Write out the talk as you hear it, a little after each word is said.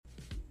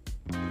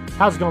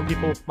How's it going,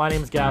 people? My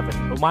name's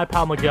Gavin. With my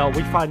pal Miguel,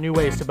 we find new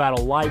ways to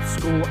battle life,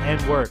 school,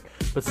 and work,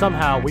 but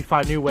somehow we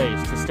find new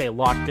ways to stay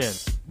locked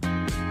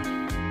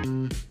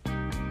in.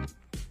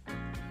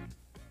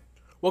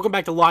 Welcome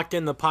back to Locked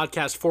In, the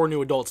podcast for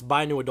new adults,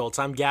 by new adults.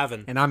 I'm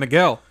Gavin. And I'm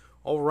Miguel.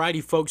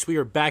 Alrighty, folks, we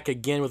are back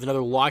again with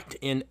another Locked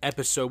In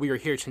episode. We are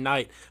here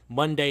tonight,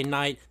 Monday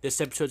night.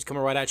 This episode's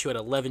coming right at you at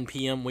 11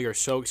 p.m. We are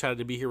so excited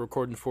to be here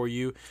recording for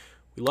you.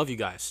 We love you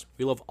guys.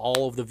 We love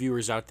all of the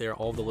viewers out there,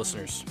 all of the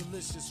listeners.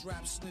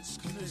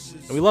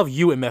 And we love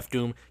you, MF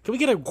Doom. Can we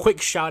get a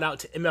quick shout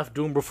out to MF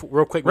Doom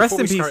real quick? Rest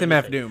in peace,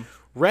 MF Doom.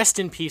 Rest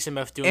in peace,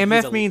 MF Doom.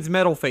 MF means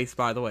metal face,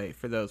 by the way,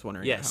 for those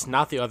wondering. Yes,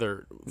 not the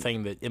other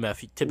thing that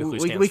MF typically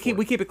stands for.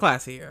 We keep it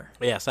classy here.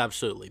 Yes,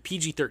 absolutely.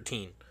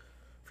 PG-13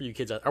 for you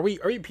kids out. Are we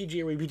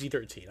PG or are we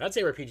PG-13? I'd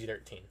say we're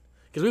PG-13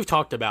 because we've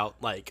talked about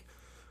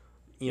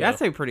I'd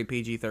say pretty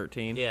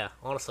PG-13. Yeah,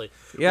 honestly.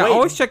 Yeah, Wait,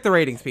 always check the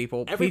ratings,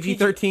 people. every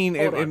PG-13,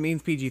 Hold it on.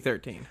 means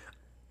PG-13.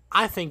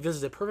 I think this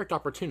is a perfect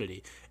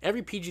opportunity.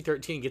 Every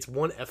PG-13 gets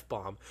one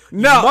F-bomb.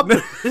 No!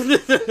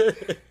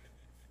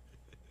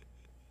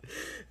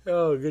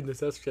 Oh, goodness,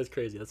 that's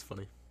crazy. That's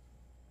funny.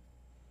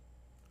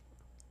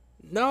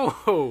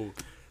 No!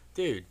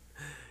 Dude.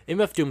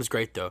 MF Doom is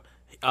great, though.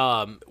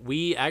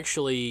 We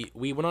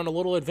went on a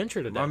little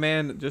adventure today. My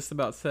man just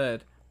about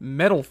said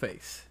metal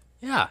face.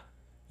 Yeah.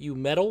 You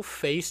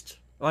metal-faced...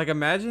 Like,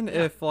 imagine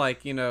if,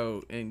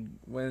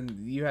 when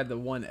you had the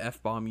one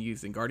F-bomb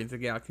used in Guardians of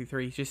the Galaxy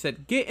 3, you just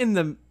said, get in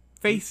the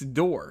face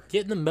door.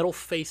 Get in the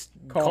metal-faced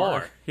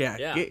car.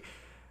 Yeah.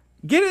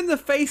 Get in the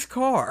face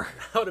car.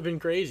 That would have been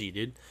crazy,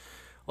 dude.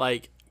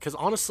 Because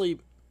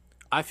honestly,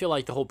 I feel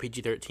like the whole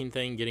PG-13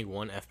 thing, getting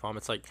one F-bomb,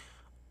 it's like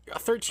a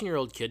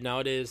 13-year-old kid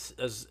nowadays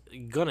is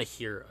gonna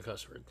hear a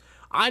cuss word.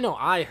 I know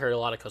I heard a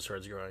lot of cuss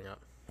words growing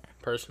up,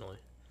 personally.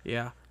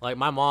 Yeah. Like,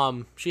 my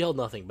mom, she held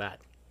nothing back.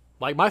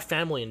 Like, my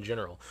family in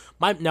general.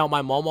 My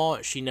mama,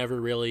 she never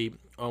really,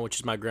 which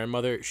is my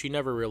grandmother, she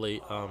never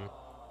really,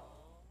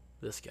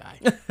 this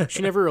guy,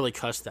 she never really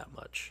cussed that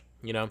much,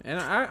 you know? And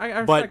I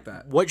respect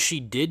that. But what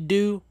she did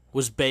do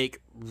was bake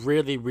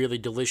really, really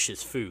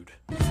delicious food.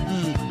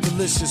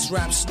 Delicious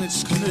rap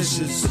snitch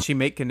knishes. Did she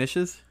make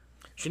knishes?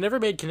 She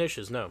never made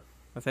knishes, no.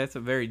 I say that's a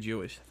very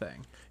Jewish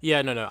thing.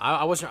 Yeah, no.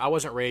 I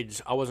wasn't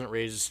raised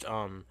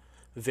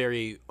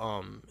very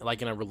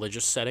like in a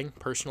religious setting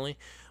personally,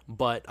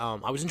 but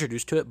I was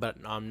introduced to it. But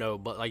no,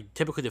 but like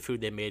typically the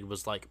food they made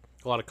was like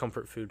a lot of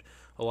comfort food,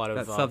 a lot of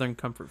That southern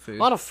comfort food.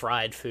 a lot of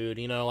fried food.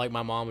 You know, like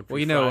my mom would.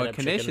 Well, a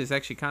knish is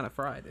actually kind of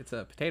fried. It's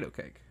a potato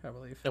cake, I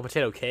believe. a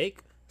potato cake.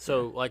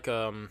 So like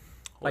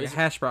Like a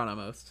hash brown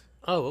almost.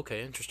 Oh,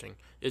 okay, interesting.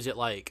 Is it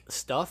like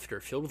stuffed or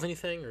filled with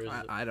anything, or is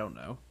it? I don't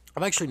know.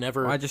 I've actually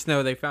never. I just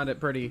know they found it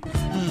pretty.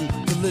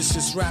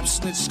 Delicious rap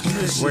snitch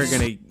knishes.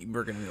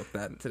 We're gonna milk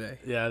that today.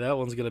 Yeah, that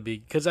one's gonna be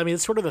because I mean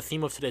it's sort of the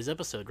theme of today's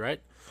episode,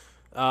 right?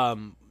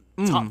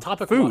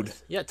 Topic food.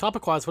 wise. Yeah,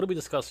 topic wise. What are we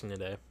discussing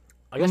today?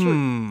 I guess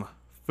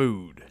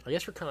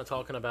we're kind of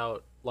talking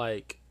about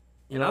like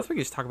And I think we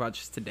just talk about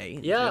just today.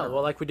 in yeah, general.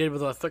 well, like we did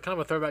with kind of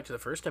a throwback to the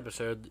first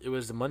episode. It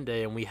was the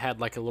Monday, and we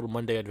had like a little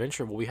Monday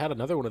adventure. Well, we had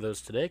another one of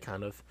those today,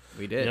 kind of.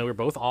 We did. You know, we were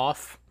both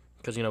off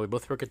because we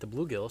both work at the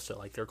Bluegill, so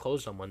like they're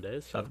closed on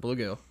Mondays. So. Shout out to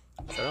Bluegill.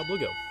 Shout out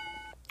Bluegill.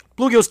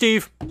 Bluegill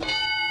Steve.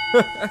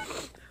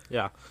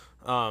 Yeah.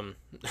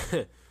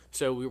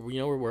 So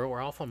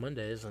we're off on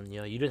Mondays, and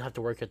you didn't have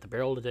to work at the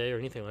Barrel today or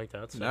anything like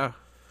that. So. No.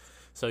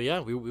 So yeah,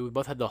 we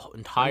both had the I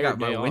entire got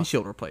day my off.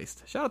 windshield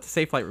replaced. Shout out to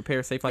Safe Light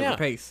Repair, Safe Light Yeah.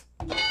 Replace.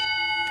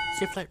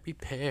 Safe light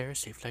repair,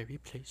 safe light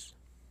replace.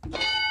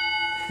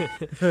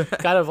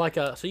 Kind of like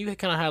so you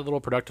kind of had a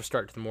little productive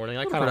start to the morning.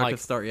 I kind of like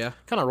start, yeah.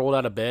 kind of rolled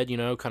out of bed,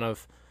 kind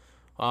of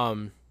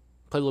played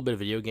a little bit of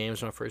video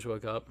games when I first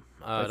woke up.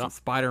 That's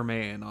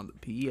Spider-Man on the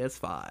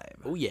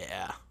PS5. Oh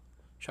yeah,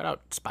 shout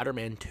out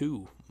Spider-Man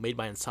 2, made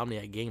by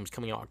Insomniac Games,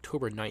 coming out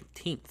October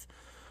 19th.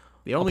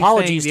 The only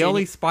Apologies to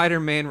only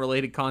Spider-Man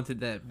related content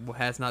that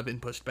has not been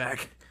pushed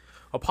back.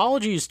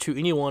 Apologies to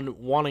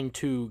anyone wanting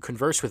to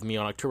converse with me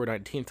on October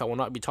 19th. I will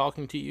not be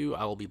talking to you.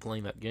 I will be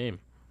playing that game.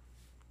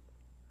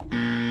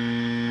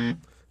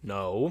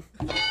 No.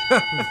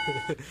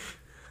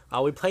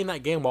 I'll be playing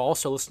that game while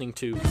also listening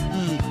to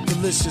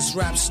Delicious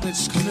rap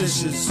snitch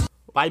knishes.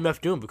 by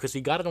MF Doom because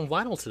he got it on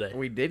vinyl today.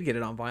 We did get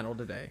it on vinyl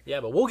today. Yeah,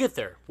 but we'll get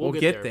there. We'll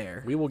get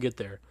there. We will get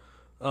there.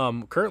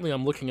 Currently,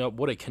 I'm looking up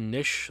what a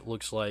knish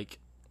looks like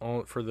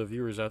for the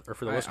viewers or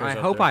for the listeners. I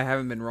hope I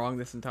haven't been wrong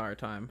this entire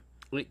time.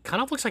 It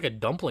kind of looks like a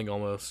dumpling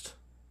almost.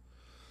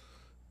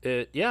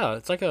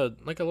 It's like a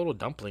little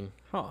dumpling.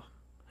 Huh.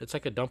 It's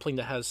like a dumpling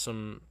that has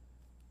some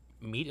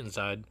meat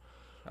inside.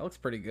 That looks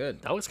pretty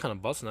good. That looks kind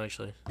of busting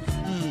actually.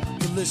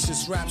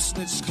 Delicious rap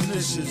snitch Think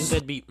knishes.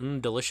 that'd be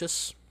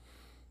delicious.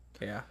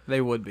 Yeah, they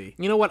would be.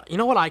 You know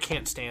what? I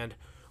can't stand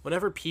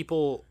whenever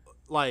people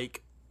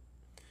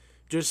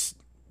just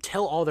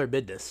tell all their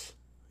business.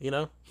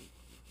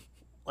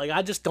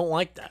 I just don't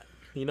like that.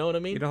 You know what I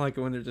mean? You don't like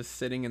it when they're just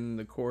sitting in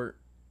the court,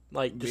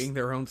 Just, being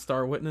their own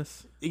star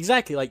witness?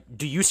 exactly.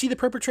 Do you see the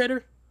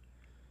perpetrator?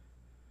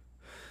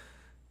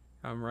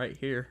 I'm right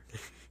here.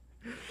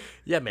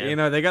 Yeah, man. You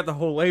know, they got the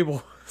whole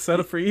label set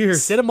up for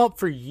years. Set them up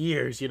for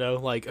years, you know,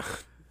 like,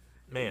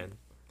 man.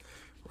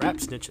 Rap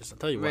snitches, I'll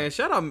tell you Man, what.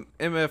 shout out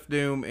MF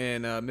Doom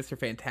and Mr.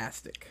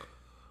 Fantastic.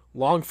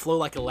 Long flow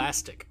like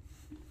elastic.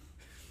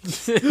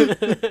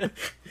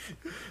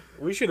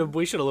 We should have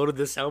loaded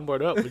this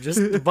soundboard up with just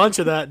a bunch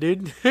of that,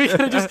 dude.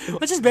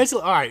 Let's just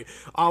basically. All right,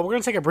 we're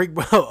gonna take a brief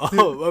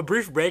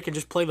break and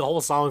just play the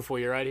whole song for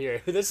you right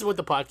here. This is what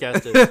the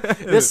podcast is.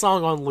 This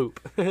song on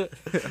loop. 10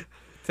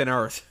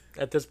 hours.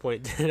 At this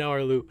point,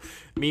 10-hour loop.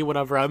 Me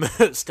whenever I'm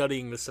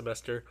studying this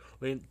semester,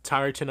 the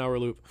entire 10-hour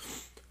loop.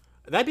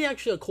 That'd be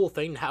actually a cool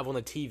thing to have on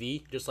the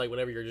TV, just like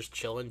whenever you're just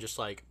chilling, just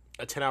like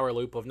a 10-hour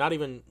loop of not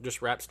even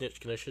just rap snitch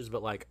conditions,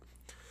 but like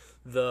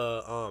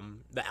the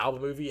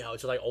album movie, how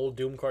it's just like old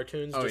Doom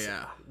cartoons. Oh just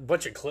yeah, a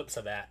bunch of clips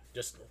of that.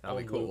 Just that'd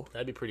be cool.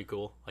 That'd be pretty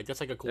cool. Like that's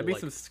like a cool. That'd be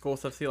like, some cool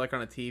stuff to see like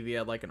on a TV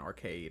at like an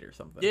arcade or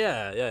something.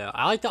 Yeah.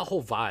 I like that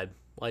whole vibe.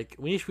 Like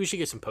we should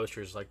get some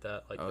posters like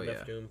that, like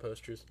MF Doom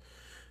posters.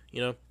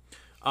 You know.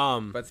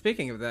 But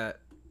speaking of that,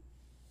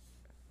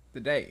 the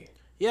day.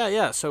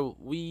 Yeah. So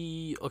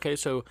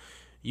so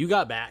you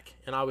got back,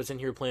 and I was in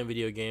here playing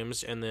video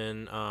games, and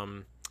then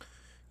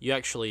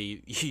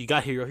you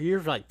got here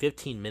for like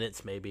 15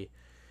 minutes maybe.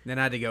 Then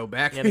I had to go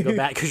back. You had to go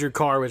back because your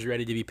car was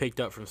ready to be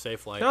picked up from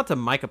Safelight. Shout out to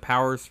Micah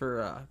Powers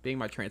for being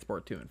my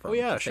transport to and from. Oh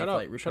yeah, shout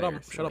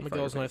out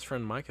Miguel's nice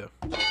friend Micah.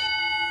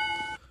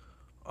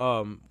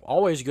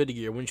 Always good to get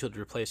your windshield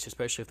replaced,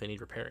 especially if they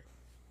need repairing.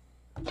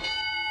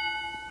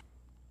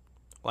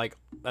 Like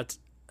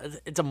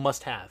it's a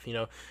must-have. You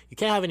know, you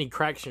can't have any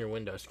cracks in your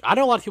windows. I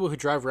know a lot of people who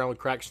drive around with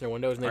cracks in their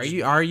windows.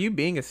 And are you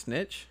being a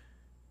snitch?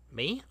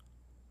 Me?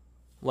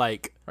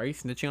 Like, are you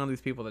snitching on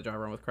these people that drive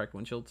around with cracked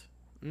windshields?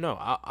 No,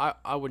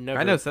 I would never.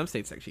 I know some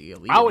states actually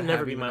illegal. I would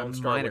never be my own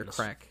minor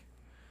crack.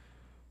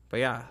 But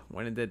yeah,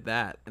 went and did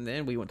that, and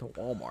then we went to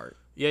Walmart.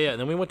 Yeah.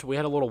 And then we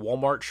had a little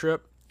Walmart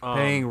trip.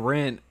 Paying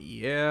rent.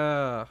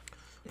 Yeah.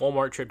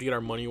 Walmart trip to get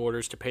our money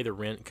orders to pay the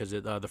rent because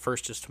the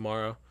first is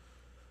tomorrow.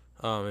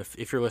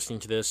 If you're listening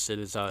to this,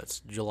 it's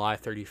July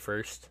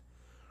 31st,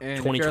 and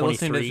 2023. If you're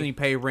listening to this and you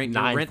pay rent,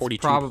 your rent's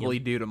probably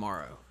due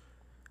tomorrow.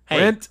 Hey,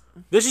 rent.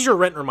 This is your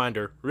rent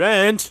reminder.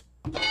 Rent.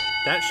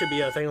 That should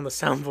be a thing on the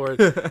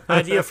soundboard.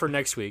 Idea for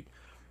next week.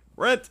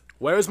 Rent.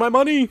 Where's my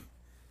money?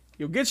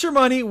 You'll get your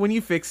money when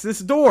you fix this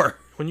door.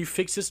 When you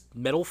fix this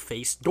metal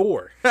face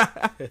door.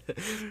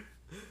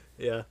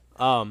 Yeah.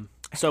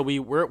 So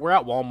we're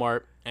at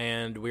Walmart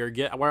and we're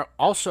getting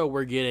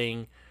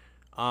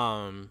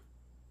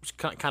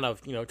kind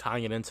of, you know,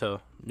 tying it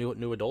into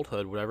new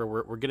adulthood, whatever.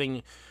 We're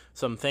getting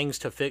some things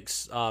to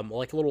fix,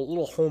 like a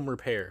little home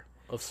repair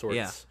of sorts.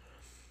 Yeah.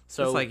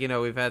 So it's like, you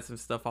know, we've had some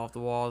stuff off the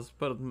walls,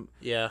 but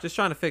just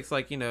trying to fix,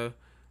 like, you know,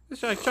 just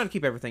trying to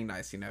keep everything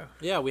nice, you know.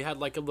 Yeah, we had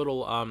like a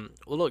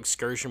little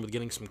excursion with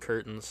getting some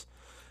curtains,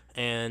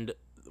 and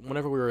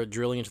whenever we were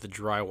drilling into the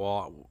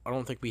drywall, I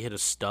don't think we hit a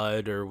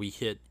stud or we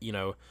hit, you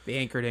know, the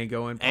anchor didn't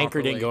go in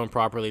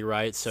properly,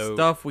 right? So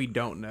stuff we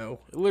don't know.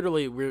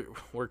 Literally, we're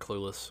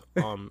clueless.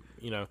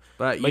 You know,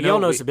 but Miguel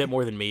knows a bit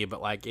more than me.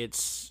 But like,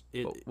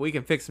 we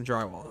can fix some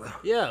drywall though.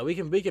 Yeah, we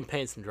can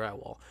paint some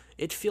drywall.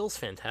 It feels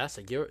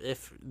fantastic. Put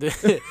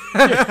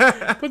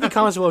the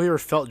comments below if you ever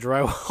felt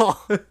drywall.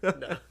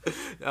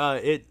 No.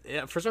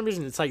 For some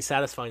reason it's like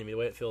satisfying to me the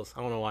way it feels.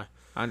 I don't know why.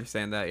 I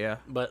understand that, yeah.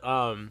 But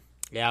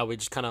yeah, we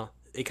just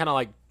it kind of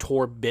like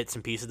tore bits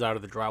and pieces out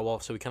of the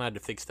drywall, so we kind of had to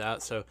fix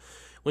that. So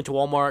went to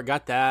Walmart,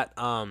 got that,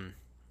 and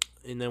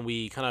then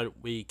we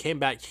came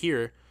back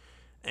here,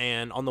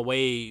 and on the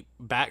way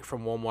back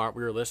from Walmart,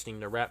 we were listening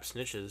to Rap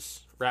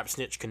Snitch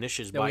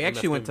Knishes. No, we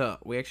actually went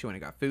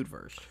and got food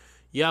first.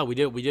 Yeah, we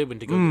did. We went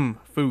to go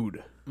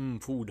food.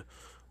 Food.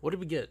 What did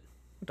we get?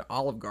 To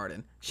Olive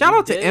Garden. Shout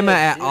out to Emma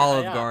at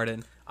Olive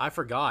Garden. I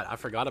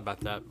forgot about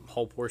that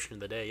whole portion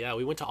of the day. Yeah,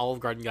 we went to Olive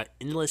Garden, got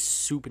endless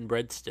soup and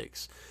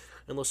breadsticks.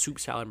 Endless soup,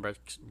 salad, and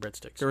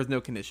breadsticks. There was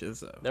no knishes,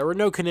 though. There were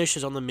no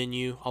knishes on the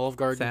menu. Olive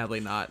Garden. Sadly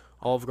not.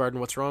 Olive Garden,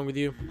 what's wrong with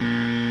you?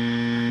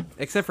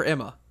 Except for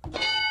Emma.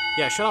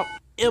 Yeah, shout out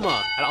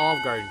Emma at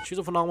Olive Garden. She's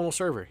a phenomenal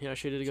server. Yeah,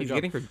 she did a good job. She's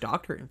getting her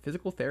doctorate in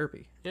physical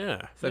therapy.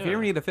 Yeah. So if you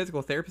ever need a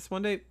physical therapist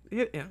one day,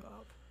 hit Emma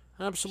up.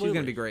 Absolutely. She's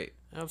going to be great.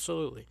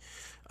 Absolutely.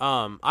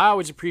 I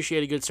always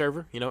appreciate a good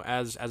server, you know,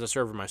 as a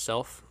server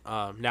myself.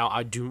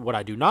 Now, what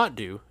I do not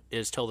do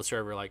is tell the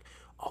server, like,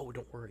 oh,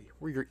 don't worry,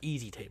 we're your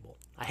easy table.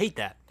 I hate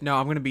that. No,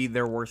 I'm going to be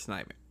their worst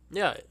nightmare.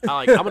 Yeah,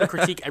 I'm going to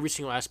critique every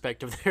single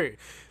aspect of their...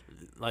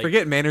 Like,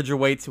 forget manager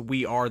waits,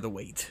 we are the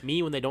wait.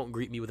 Me when they don't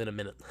greet me within a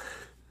minute.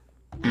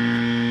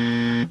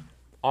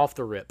 Off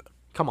the rip.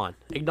 Come on,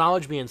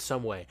 acknowledge me in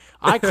some way.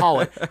 I call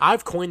it,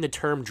 I've coined the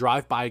term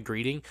drive-by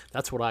greeting.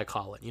 That's what I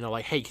call it. You know,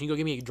 like, hey, can you go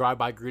give me a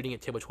drive-by greeting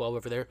at table 12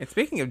 over there? And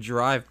speaking of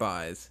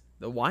drive-bys,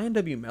 the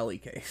YNW Melly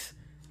case.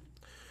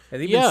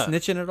 Has he been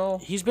snitching at all?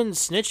 He's been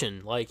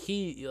snitching. Like,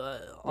 he...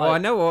 I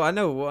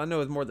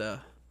know it's more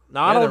the...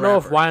 Now, I don't know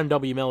if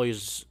YNW Melly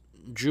is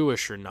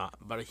Jewish or not,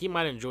 but he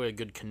might enjoy a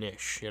good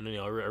knish. You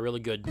know, a really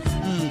good...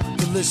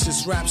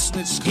 delicious rap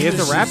snitch. He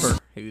is a rapper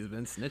who's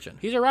been snitching.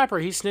 He's a rapper.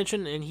 He's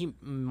snitching, and he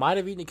might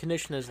have eaten a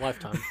knish in his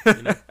lifetime.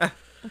 You know?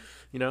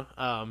 You know,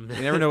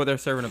 You never know what they're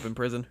serving up in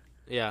prison.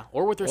 yeah,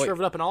 or what they're Wait.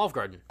 serving up in Olive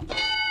Garden.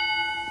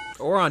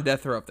 Or on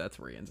death row if that's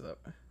where he ends up.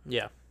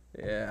 Yeah.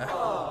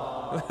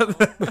 Yeah.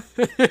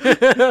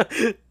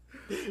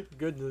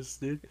 Goodness,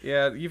 dude.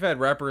 Yeah, you've had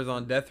rappers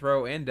on death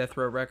row and death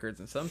row records,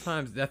 and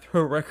sometimes death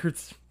row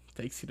records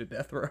takes you to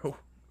death row.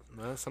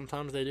 Well,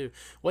 sometimes they do.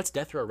 What's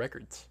Death Row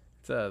Records?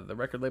 It's the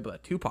record label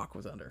that Tupac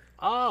was under.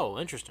 Oh,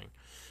 interesting.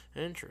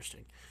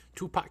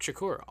 Tupac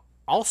Shakur,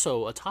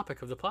 also a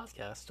topic of the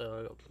podcast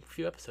a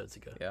few episodes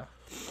ago. Yeah.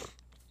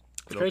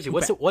 It's crazy.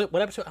 What's it, what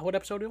episode? What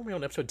episode are we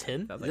on? Episode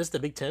 10? Is this the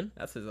Big 10?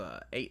 That's his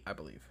 8, I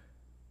believe.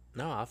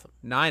 No, I thought.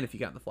 9 if you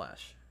got the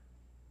Flash.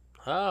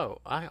 Oh,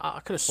 I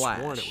could have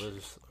sworn Flash.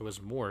 it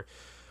was more.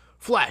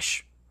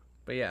 Flash.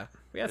 But yeah,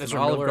 we had Ezra some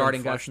Olive Miller Garden,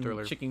 and got Flash some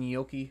Thriller. chicken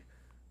gnocchi,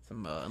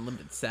 some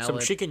unlimited salad. Some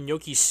chicken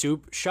gnocchi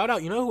soup. Shout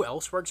out. You know who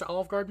else works at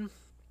Olive Garden?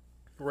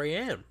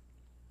 Rayanne,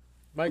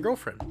 my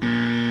girlfriend.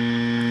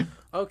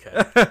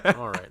 Okay.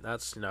 All right.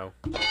 That's no.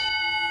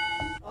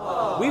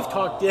 We've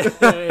talked.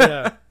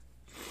 Yeah.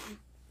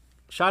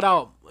 Shout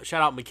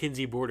out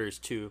Mackenzie Borders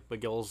too,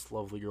 Miguel's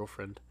lovely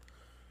girlfriend.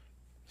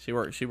 She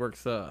works.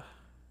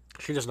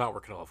 She does not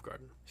work at Olive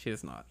Garden. She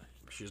does not.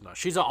 She's not.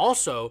 She's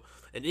also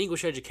an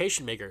English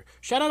education maker.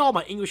 Shout out all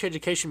my English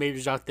education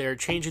majors out there,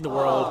 changing the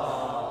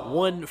world,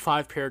 one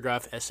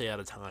 5-paragraph essay at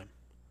a time.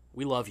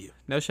 We love you.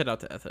 No shout out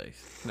to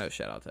essays. No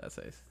shout out to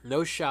essays.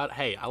 No shout.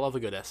 Hey, I love a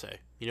good essay.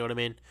 You know what I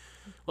mean?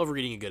 Love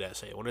reading a good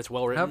essay when it's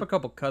well I written. have a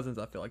couple cousins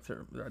I feel like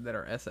that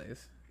are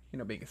essays. You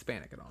know, being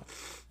Hispanic and all.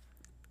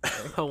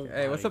 Oh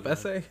Hey, what's my up, God.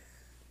 essay?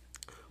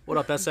 What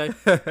up, essay?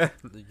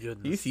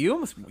 Goodness. You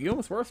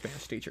almost were a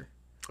Spanish teacher.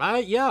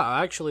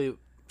 Actually,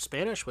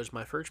 Spanish was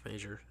my first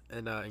major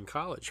in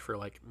college for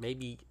like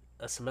maybe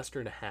a semester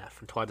and a half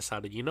until I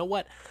decided, you know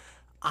what?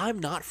 I'm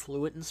not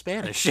fluent in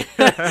Spanish.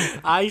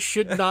 I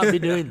should not be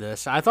doing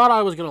this. I thought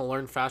I was going to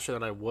learn faster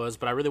than I was,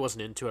 but I really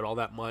wasn't into it all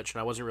that much, and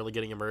I wasn't really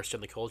getting immersed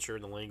in the culture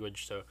and the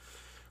language, so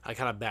I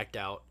kind of backed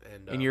out.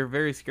 And you're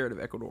very scared of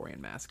Ecuadorian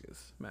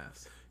masks.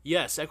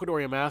 Yes,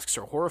 Ecuadorian masks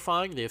are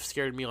horrifying. They have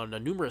scared me on a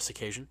numerous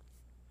occasion.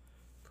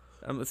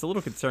 It's a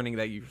little concerning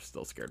that you're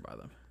still scared by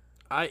them.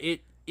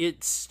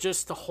 It's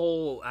just the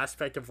whole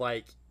aspect of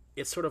like,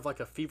 it's sort of like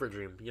a fever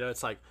dream. You know,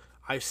 it's like,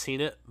 I've seen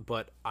it,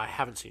 but I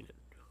haven't seen it.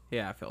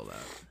 Yeah, I feel that.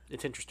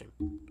 It's interesting.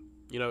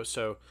 You know,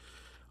 so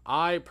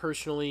I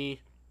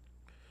personally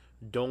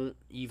don't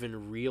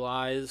even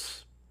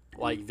realize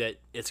like that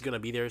it's going to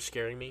be there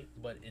scaring me,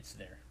 but it's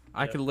there.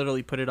 I could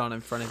literally put it on in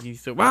front of you.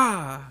 So,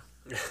 ah!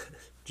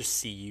 Just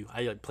see you.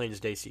 I like plain as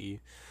day see you.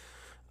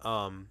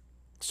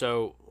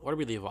 So where do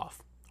we leave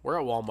off? We're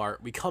at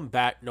Walmart. We come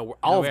back. No, we're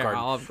Olive Garden.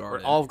 Olive Garden. We're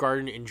at Olive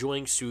Garden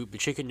enjoying soup, the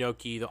chicken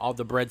gnocchi, all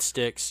the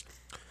breadsticks.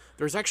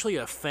 There's actually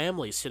a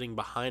family sitting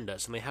behind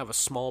us, and they have a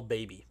small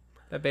baby.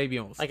 That baby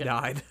almost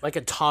died. Like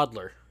a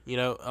toddler, you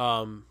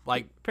know,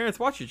 like Parents,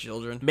 watch your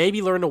children.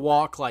 maybe learned to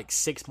walk like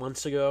 6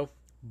 months ago,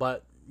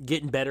 but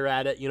getting better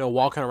at it, you know,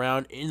 walking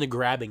around in the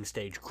grabbing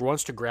stage,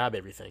 wants to grab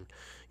everything,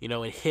 you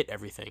know, and hit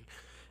everything.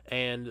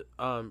 And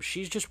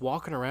she's just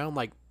walking around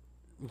like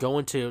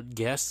going to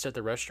guests at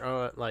the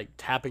restaurant, like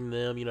tapping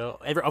them, you know.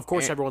 Of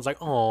course, everyone's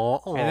like, "Aw,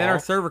 aw." And then our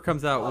server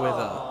comes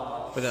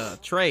out with a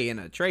tray and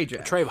a tray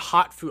jack. tray of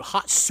hot food,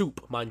 hot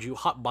soup, mind you,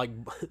 hot, like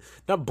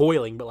not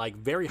boiling, but like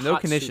very No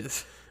hot. knishes.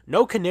 Soup.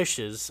 No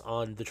knishes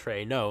on the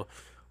tray. No,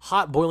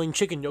 hot boiling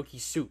chicken gnocchi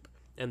soup,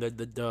 and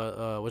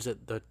the was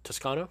it the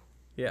Toscano?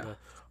 Yeah.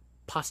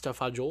 Pasta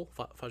fagioli.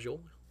 Fagioli.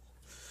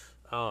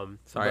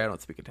 Sorry, I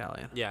don't speak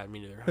Italian. Yeah,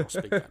 me neither. I don't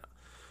speak that.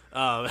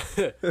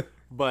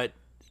 But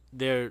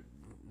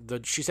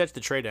she sets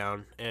the tray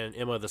down, and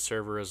Emma, the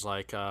server, is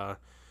like, you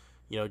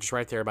know, just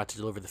right there about to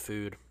deliver the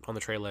food on the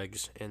tray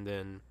legs, and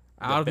then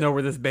I don't know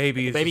where this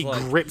baby is. baby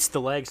just like, grips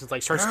the legs and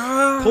like starts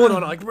pulling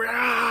on it, like,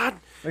 "Rah!"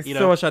 Like, you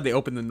so know. much had they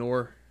open the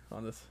door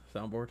on this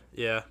soundboard.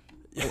 Yeah.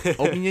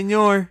 Open your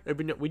door.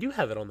 We do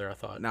have it on there, I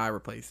thought. No, I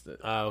replaced it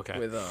Okay.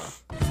 with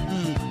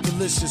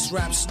Delicious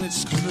rap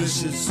snitch,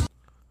 delicious.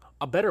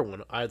 A better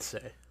one, I'd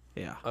say.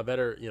 yeah. A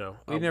better, you know.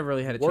 We never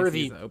really had a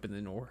worthy, chance to open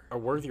the door. a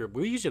worthier.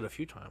 We used it a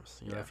few times,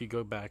 you know, Yeah. if you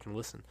go back and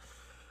listen.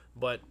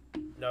 But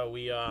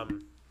no,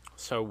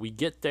 so we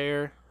get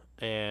there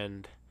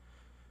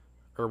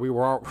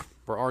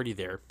we're already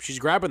there. She's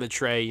grabbing the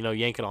tray, you know,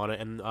 yanking on it,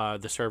 and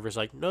the server's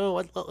like,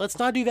 "No, let's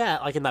not do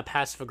that." Like in that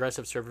passive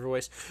aggressive server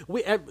voice.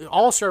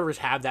 All servers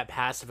have that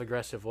passive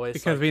aggressive voice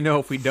Because like, we know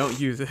if we don't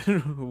use it,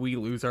 we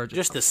lose our job.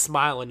 just the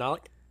smile and not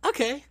like,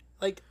 "Okay,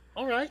 like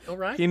all right."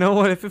 You know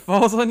what? If it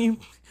falls on you,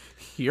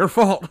 your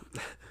fault.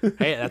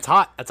 Hey, that's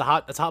hot. That's a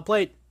hot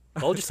plate.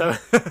 Told you so.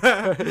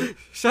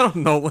 Shut up,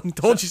 Nolan.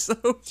 Told you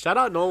so. Shout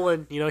out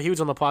Nolan. You know, he was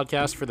on the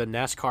podcast for the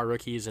NASCAR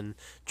rookies and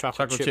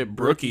chocolate chip Brookies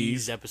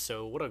rookies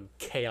episode. What a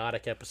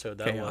chaotic episode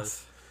that was.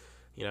 Chaos.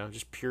 You know,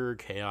 just pure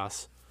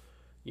chaos.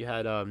 You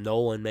had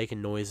Nolan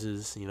making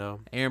noises, you know.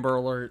 Amber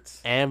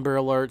alerts. Amber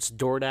alerts,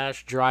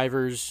 DoorDash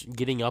drivers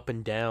getting up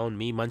and down,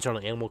 me munching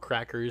on animal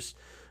crackers,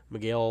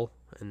 Miguel,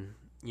 and,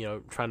 you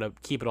know, trying to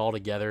keep it all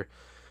together.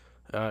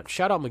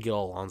 Shout out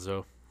Miguel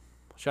Alonso.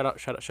 Shout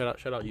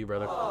out you,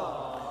 brother.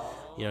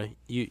 You know,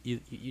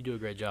 you do a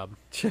great job.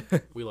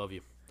 We love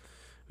you.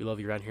 We love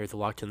you around here at the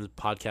Locked In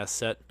podcast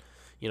set.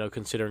 You know,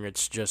 considering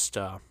it's just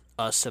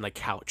us and a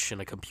couch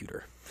and a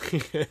computer.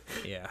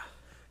 Yeah.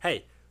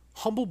 Hey,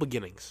 humble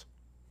beginnings.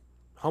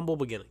 Humble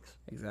beginnings.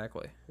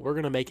 Exactly. We're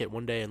gonna make it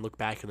one day and look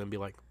back and then be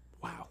like,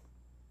 wow,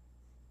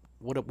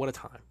 what a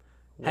time.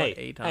 What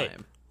a time. Hey,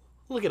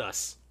 look at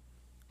us.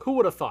 Who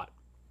would have thought?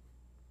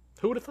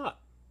 Who would have thought?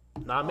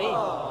 Not me.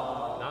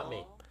 Not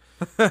me.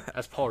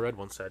 As Paul Rudd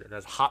once said in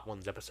his Hot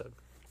Ones episode.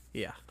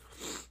 Yeah.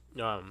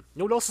 You know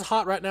what else is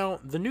hot right now?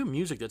 The new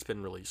music that's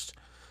been released.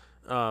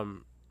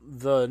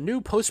 The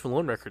new Post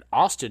Malone record,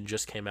 Austin,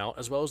 just came out,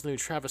 as well as the new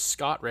Travis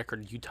Scott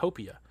record,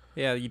 Utopia.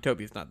 Yeah,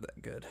 Utopia's not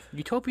that good.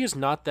 Utopia's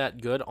not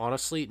that good,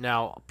 honestly.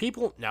 Now,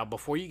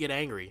 before you get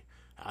angry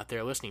out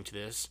there listening to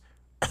this,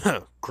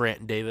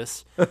 Grant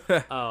Davis,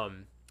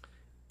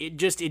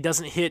 it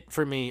doesn't hit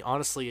for me.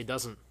 Honestly, it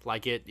doesn't.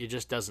 Like, it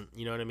just doesn't.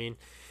 You know what I mean?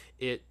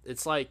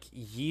 It's like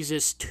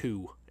Yeezus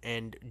 2.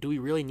 And do we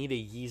really need a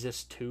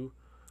Yeezus 2?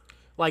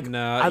 Like,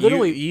 No, I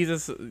literally...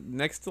 Jesus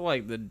next to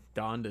like the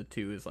Donda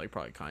 2 is like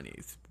probably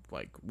Kanye's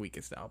like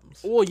weakest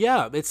albums. Well,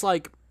 yeah, it's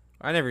like...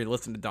 I never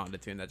listened to Donda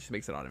 2, and that just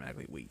makes it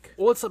automatically weak.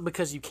 Well, it's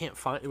because you can't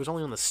find... It was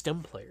only on the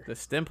stem player. The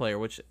stem player,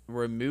 which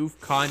removed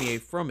Kanye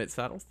from it,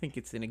 so I don't think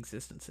it's in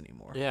existence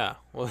anymore. Yeah,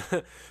 well,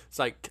 it's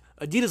like,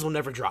 Adidas will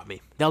never drop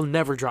me. They'll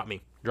never drop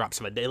me. Drops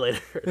them a day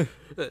later.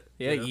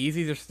 Yeah,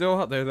 Yeezys are still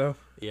out there, though.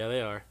 Yeah,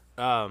 they are.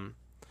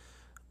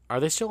 Are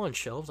they still on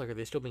shelves? Like, are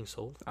they still being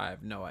sold? I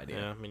have no idea.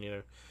 Yeah, me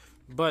neither.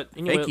 But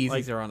anyway, Fake Yeezys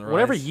like, are on the rise.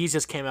 whenever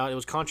Yeezus came out, it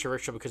was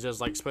controversial because it was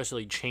like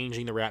especially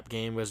changing the rap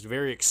game. It was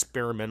very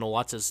experimental,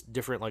 lots of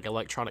different like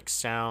electronic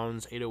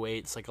sounds,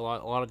 808s, like a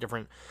lot of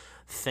different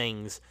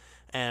things.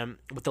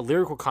 But the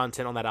lyrical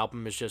content on that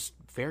album is just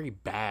very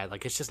bad.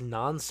 Like, it's just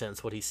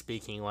nonsense what he's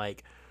speaking.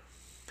 Like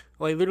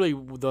literally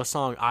the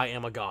song "I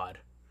Am a God,"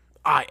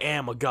 I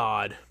am a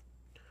god.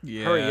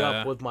 Yeah. Hurry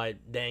up with my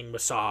dang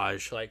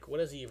massage. Like, what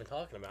is he even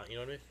talking about? You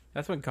know what I mean?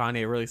 That's when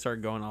Kanye really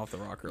started going off the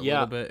rocker a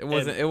Yeah, little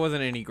bit. It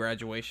wasn't any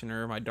Graduation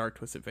or My Dark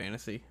Twisted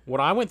Fantasy. When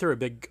I went through a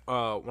big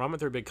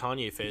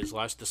Kanye phase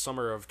the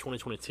summer of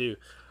 2022,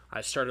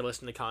 I started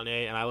listening to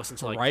Kanye, and I listened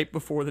to like Right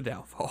before the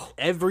downfall.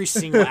 every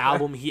single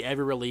album he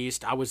ever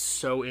released. I was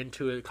so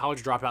into it.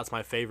 College Dropout's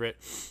my favorite.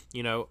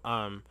 You know,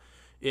 I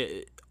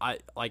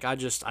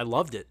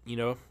loved it. You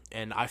know,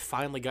 and I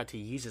finally got to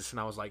Yeezus, and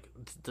I was like,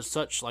 the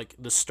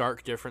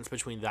stark difference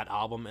between that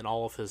album and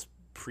all of his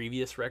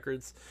previous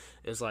records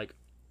is like.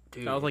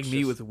 Dude, That was like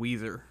me with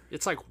Weezer.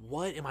 It's like,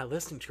 what am I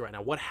listening to right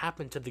now? What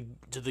happened to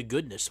the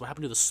goodness? What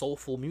happened to the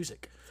soulful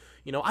music?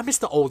 You know, I miss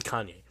the old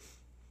Kanye.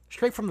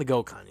 Straight from the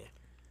go, Kanye.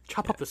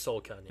 Chop up the soul,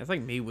 Kanye. That's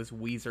like me with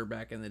Weezer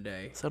back in the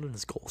day. Set in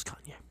his goals,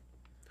 Kanye.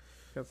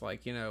 Because,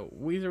 like, you know,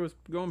 Weezer was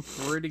going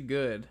pretty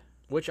good.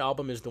 Which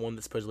album is the one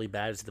that's supposedly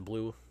bad? Is it the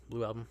Blue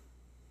album?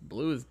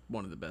 Blue is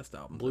one of the best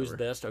albums Blue's ever.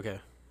 the best? Okay.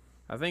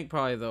 I think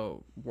probably the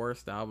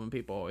worst album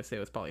people always say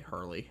was probably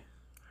Hurley.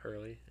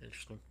 Hurley.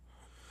 Interesting.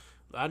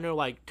 I know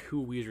like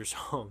 2 Weezer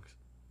songs.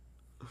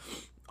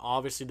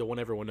 Obviously, the one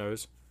everyone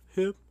knows.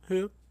 Hip,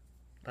 hip.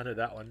 I know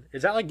that one.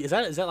 Is that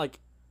like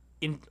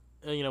in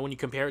you know, when you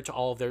compare it to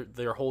all of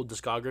their whole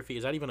discography,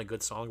 is that even a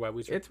good song by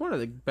Weezer? It's one of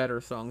the better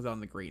songs on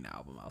the Green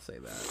album, I'll say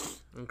that.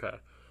 Okay.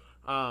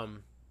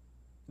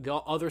 The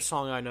other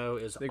song I know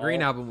is The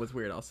Green album was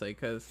weird, I'll say,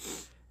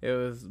 because it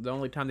was the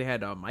only time they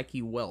had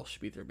Mikey Welsh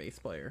be their bass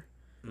player.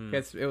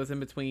 Because it was in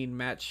between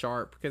Matt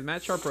Sharp, because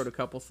Matt Sharp wrote a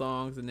couple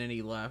songs and then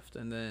he left,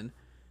 and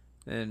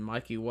then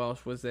Mikey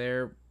Welsh was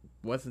there,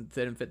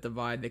 didn't fit the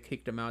vibe, they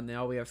kicked him out, and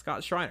now we have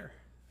Scott Schreiner,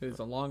 who's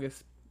the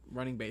longest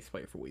running bass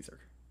player for Weezer.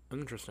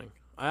 Interesting.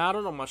 I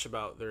don't know much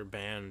about their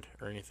band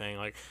or anything.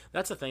 Like,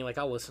 that's the thing. Like,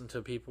 I'll listen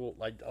to people.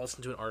 Like, I'll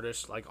listen to an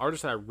artist. Like,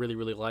 artists that I really,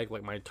 really like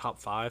my top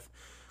 5.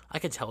 I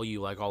could tell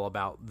you, like, all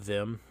about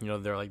them. You know,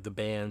 they're, like, the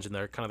bands and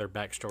they're kind of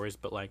their backstories.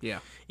 But, like, Yeah.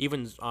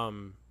 even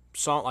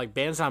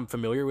bands I'm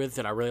familiar with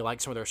that I really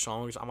like some of their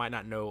songs, I might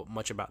not know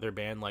much about their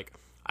band. Like,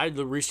 I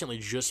recently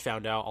just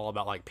found out all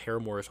about, like,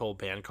 Paramore's whole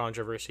band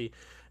controversy.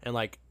 And,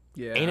 like,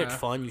 Yeah. Ain't It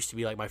Fun used to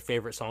be, like, my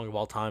favorite song of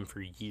all time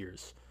for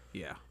years.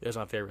 Yeah. It was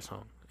my favorite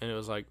song. And it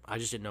was like, I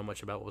just didn't know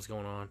much about what was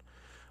going on.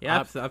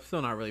 Yeah, I'm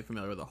still not really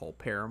familiar with the whole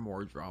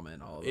Paramore drama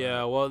and all of that.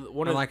 Yeah, well,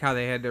 I like how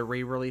they had to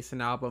re-release an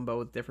album, but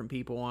with different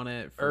people on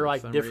it for or like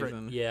some different,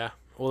 reason. yeah.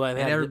 Well, they And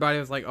had, everybody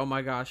was like, "Oh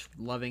my gosh,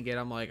 loving it."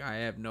 I'm like, I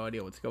have no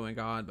idea what's going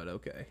on, but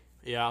okay.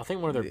 yeah. I think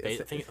one of their,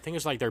 Yes. I think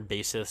it's like their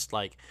bassist,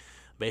 like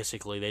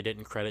basically they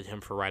didn't credit him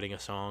for writing a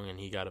song, and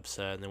he got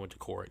upset and then went to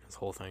court. This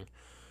whole thing,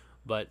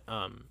 but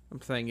I'm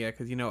saying yeah,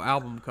 because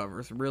album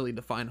covers really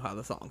define how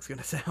the song's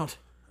gonna sound.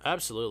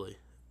 absolutely.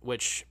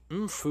 Which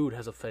Food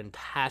has a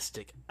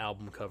fantastic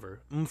album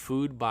cover.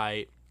 Food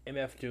by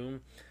MF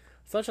Doom.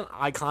 Such an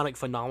iconic,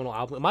 phenomenal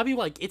album. It might be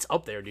like, it's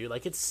up there, dude.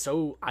 Like, it's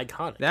so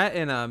iconic. That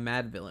and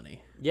Mad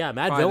Villainy. Yeah,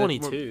 Mad Probably Villainy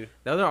too.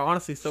 Those are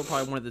honestly still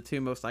probably one of the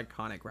 2 most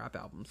iconic rap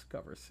albums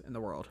covers in the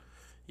world.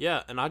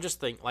 Yeah, and I just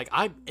think, like,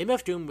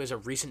 MF Doom was a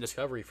recent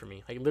discovery for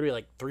me. Like, literally,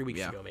 like, 3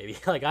 weeks ago, maybe.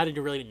 Like, I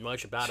didn't really know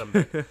much about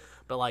him.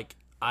 But like,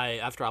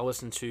 after I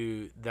listened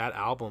to that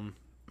album,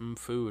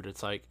 food.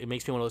 It's like it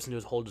makes me want to listen to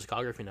his whole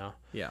discography now.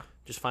 Yeah.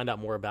 Just find out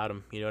more about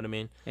him. You know what I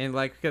mean? And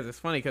like, because it's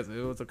funny, because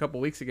it was a couple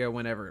weeks ago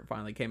whenever it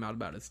finally came out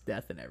about his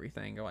death and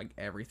everything, or like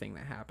everything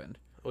that happened.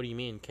 What do you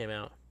mean came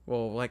out?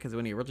 Well, like, because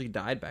when he originally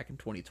died back in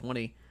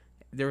 2020,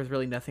 there was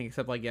really nothing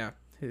except like, yeah,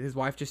 his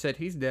wife just said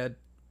he's dead,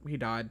 he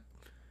died,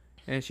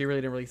 and she really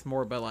didn't release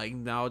more. But like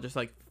now, just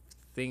like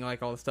thing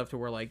like all the stuff to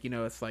where like, you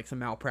know, it's like some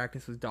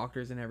malpractice with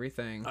doctors and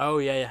everything. Oh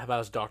yeah, about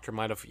his doctor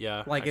might have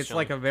Like it's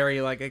like a very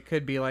like it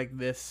could be like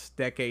this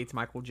decade's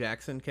Michael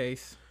Jackson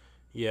case.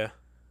 Yeah.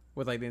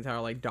 With like the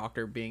entire like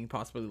doctor being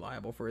possibly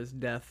liable for his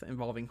death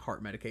involving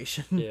heart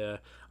medication. Yeah.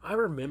 I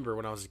remember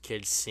when I was a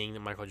kid seeing that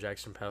Michael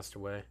Jackson passed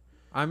away.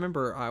 I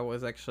remember I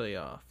was actually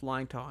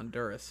flying to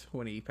Honduras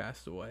when he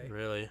passed away.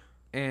 Really?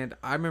 And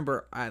I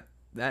remember at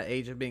that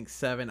age of being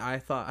 7, I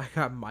thought I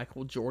got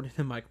Michael Jordan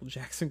and Michael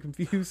Jackson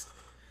confused.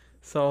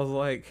 So I was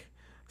like,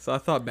 I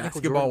thought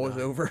basketball was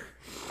over.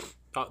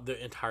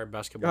 The entire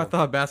basketball. I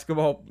thought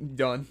basketball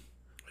done.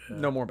 Yeah.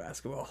 No more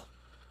basketball.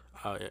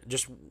 Yeah.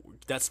 Just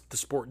that's the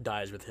sport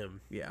dies with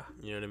him. Yeah.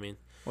 You know what I mean?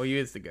 Well, he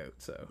is the GOAT,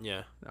 so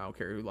yeah. I don't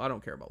care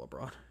about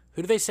LeBron.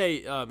 Who do they say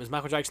is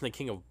Michael Jackson the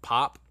king of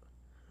pop?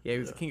 Yeah, he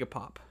was the king of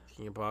pop.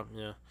 King of pop,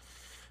 yeah.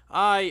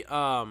 I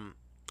mean,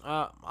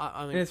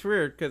 and it's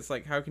weird because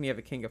like, how can you have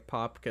a king of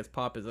pop? Because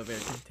pop is a very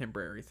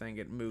contemporary thing.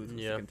 It moves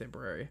with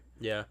contemporary.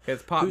 Yeah.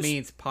 Because pop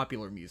means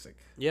popular music.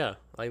 Yeah,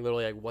 like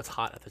literally, like what's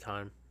hot at the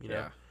time. You know?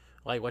 Yeah.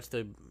 Like what's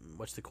the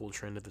cool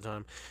trend at the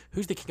time?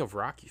 Who's the king of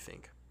rock? You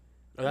think?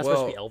 Oh, that's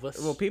supposed to be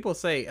Elvis. Well, people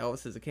say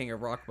Elvis is the king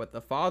of rock, but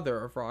the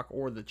father of rock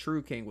or the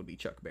true king would be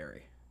Chuck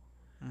Berry,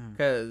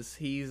 because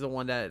he's the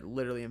one that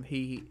literally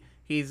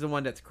he's the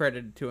one that's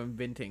credited to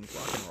inventing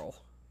rock and roll.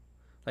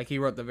 Like he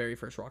wrote the very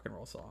first rock and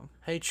roll song.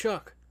 Hey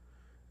Chuck,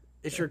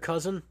 it's your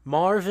cousin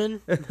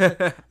Marvin,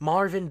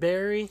 Marvin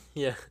Berry.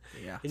 Yeah.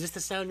 Yeah. Is this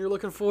the sound you're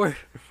looking for?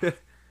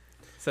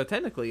 So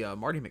technically,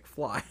 Marty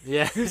McFly.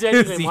 Yeah, is the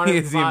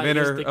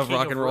inventor of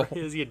rock and roll.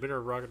 Is the inventor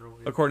of rock and roll?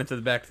 Yeah. According to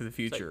the Back to the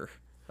Future.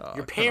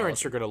 Your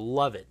parents are gonna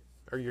love it,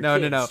 or your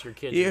kids. No. Your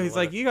kids. Yeah, he's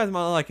like, you guys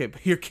might like it,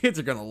 but your kids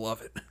are gonna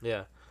love it.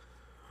 Yeah.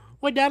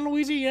 Way down to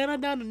Louisiana,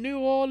 down to New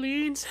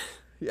Orleans.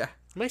 Yeah.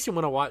 Makes you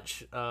want to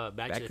watch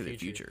Back to the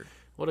Future.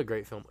 What a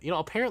great film. You know,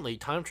 apparently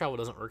time travel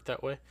doesn't work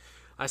that way.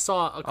 I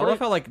love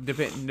how like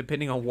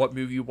depending on what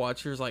movie you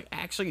watch, there's like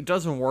actually it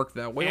doesn't work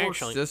that way. It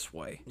works this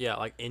way. Yeah,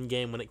 like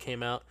Endgame when it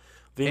came out.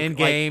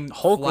 Endgame, like,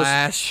 Hulk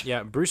Flash.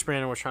 Bruce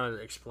Banner was trying to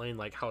explain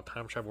like how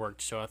time travel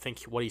worked. So I think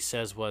what he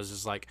says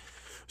is like,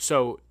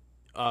 so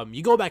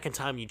you go back in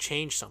time, you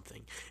change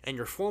something, and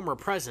your former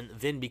present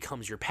then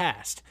becomes your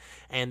past,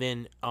 and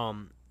then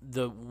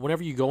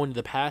whenever you go into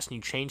the past and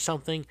you change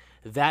something,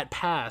 that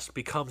past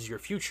becomes your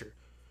future,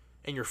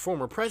 and your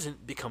former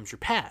present becomes your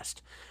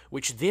past,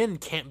 which then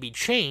can't be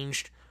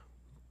changed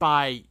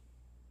by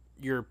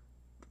your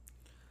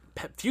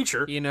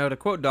future. You know, to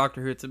quote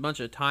Doctor Who, it's a bunch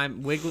of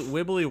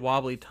wibbly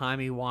wobbly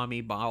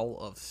timey-wimey ball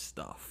of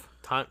stuff.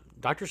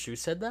 Dr. Seuss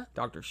said that?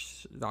 Doctor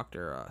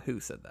Who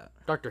said that.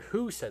 Doctor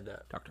Who said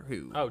that. Doctor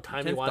Who. Oh,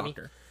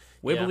 timey-wimey.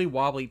 Wibbly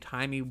wobbly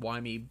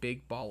timey-wimey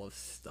big ball of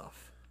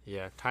stuff.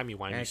 Yeah,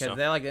 timey-wimey stuff. Because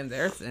they like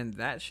in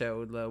that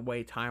show, the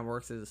way time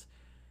works is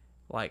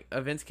like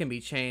events can be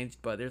changed,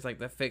 but there's like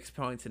the fixed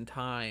points in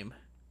time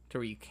to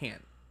where you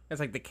can't. It's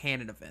like the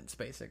canon events,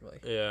 basically.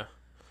 Yeah.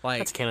 Like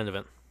that's a canon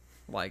event.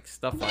 Like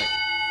stuff like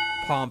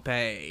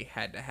Pompeii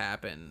had to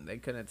happen. They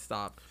couldn't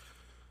stop.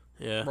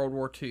 Yeah. World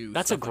War II.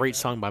 That's a great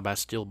song by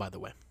Bastille, by the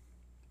way.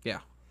 Yeah.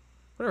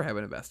 Whatever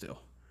happened to Bastille?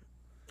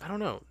 I don't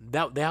know.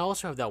 They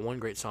also have that one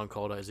great song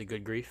called "Is It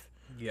Good Grief."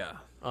 Yeah.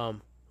 I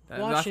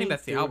think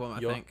that's the album. I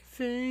think.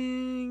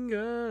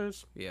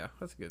 Fingers. Yeah,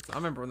 that's a good song. I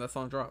remember when that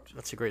song dropped.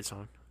 That's a great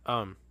song.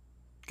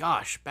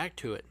 Gosh, back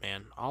to it,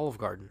 man. Olive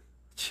Garden.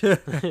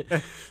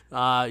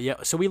 Yeah.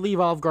 So we leave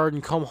Olive Garden,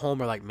 come home.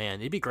 We're like,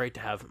 man, it'd be great to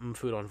have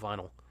food on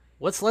vinyl.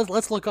 Let's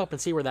look up and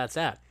see where that's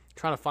at.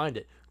 Trying to find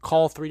it.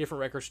 Call 3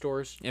 different record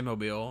stores. In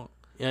Mobile.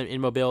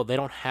 In Mobile, they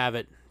don't have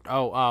it.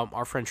 Oh,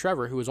 our friend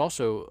Trevor, who was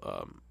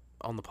also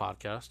on the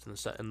podcast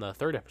in the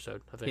 3rd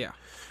episode, I think.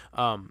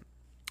 Yeah.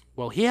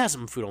 Well, he has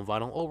some food on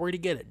vinyl. Oh, where'd he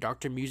get it?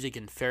 Dr. Music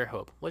and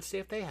Fairhope. Let's see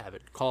if they have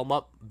it. Call them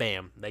up.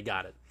 Bam, they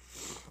got it.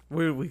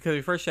 Because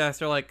we first asked,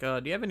 they're like,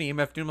 do you have any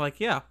MF Doom? I'm like,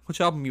 yeah.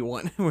 Which album you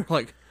want? We're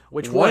like,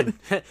 which one?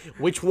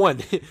 Which one?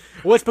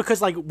 Well, it's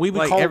because like we would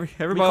like, call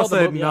everybody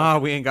said, nah,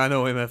 we ain't got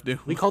no MF Doom.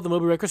 We called the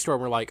Moby record store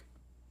and we're like,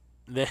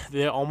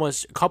 they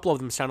almost a couple of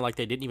them sounded like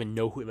they didn't even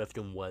know who MF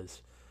Doom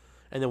was.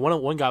 And then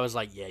one guy was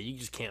like, yeah, you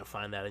just can't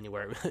find that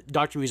anywhere.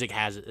 Dr. Music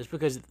has it. It's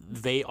because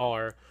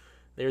they're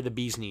the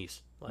bee's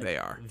knees. Like, they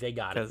are. They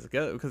got it.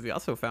 Because we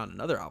also found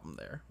another album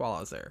there while I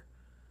was there.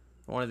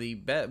 One of the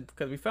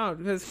because it's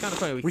kind of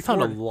funny. We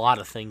found a lot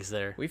of things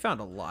there. We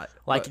found a lot.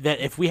 Like that,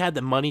 if we had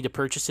the money to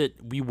purchase it,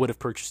 we would have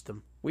purchased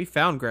them. We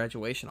found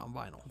Graduation on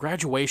vinyl.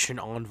 Graduation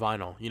on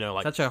vinyl. You know,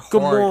 like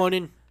Good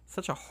Morning.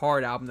 Such a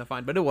hard album to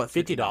find, but it was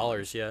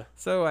 $50. Yeah.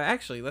 So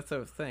actually, that's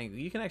the thing.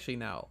 You can actually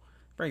now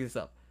bring this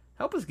up.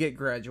 Help us get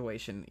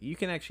Graduation. You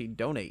can actually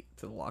donate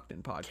to the Locked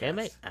In podcast. Can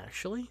they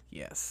actually?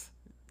 Yes.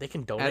 They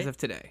can donate as of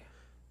today.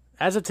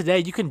 As of today,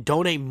 you can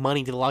donate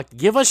money to the Locked.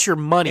 Give us your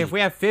money. If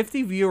we have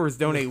 50 viewers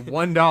donate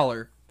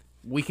 $1,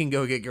 we can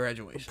go get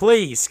graduation.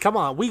 Please, come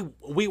on.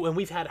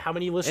 We've had how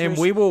many listeners?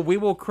 And we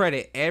will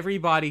credit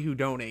everybody who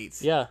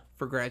donates. Yeah,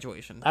 for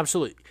graduation.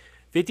 Absolutely.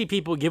 50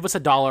 people, give us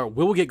 $1.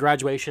 We will get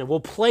graduation. We'll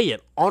play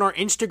it on our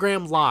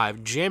Instagram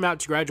live. Jam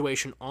out to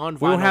graduation on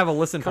vinyl. We'll have a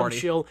listen Come party.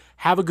 Chill.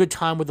 Have a good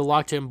time with the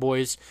Locked In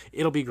boys.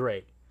 It'll be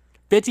great.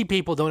 50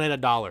 people donate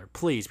 $1.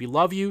 Please, we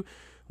love you.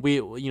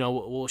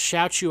 We'll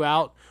shout you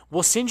out.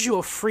 We'll send you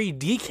a free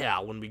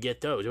decal when we get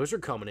those. Those are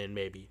coming in,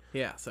 maybe.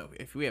 Yeah. So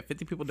if we have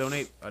 50 people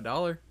donate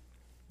 $1,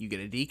 you get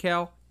a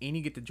decal and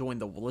you get to join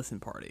the listen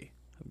party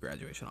of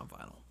graduation on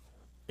vinyl.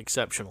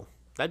 Exceptional.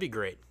 That'd be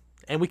great.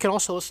 And we can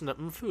also listen to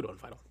Food on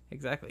vinyl.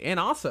 Exactly. And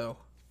also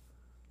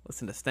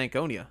listen to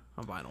Stankonia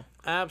on vinyl.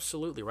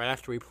 Absolutely. Right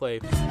after we play.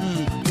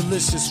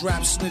 Delicious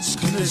rap snitch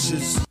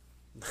delicious.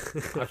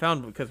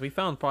 Because we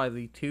found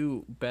probably the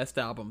 2 best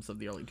albums of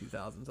the early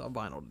 2000s on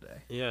vinyl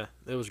today. Yeah,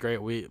 it was great.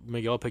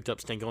 Miguel picked up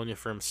Stankonia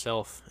for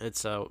himself.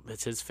 It's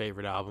his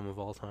favorite album of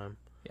all time.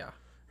 Yeah.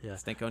 Yeah.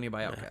 Stankonia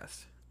by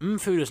Outkast.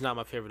 Food is not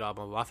my favorite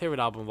album. My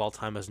favorite album of all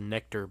time is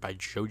Nectar by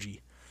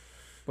Joji.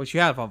 Which you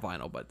have on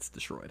vinyl, but it's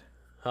destroyed.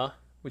 Huh?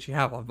 Which you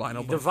have on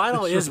vinyl. The But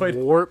vinyl it's is destroyed.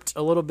 warped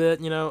a little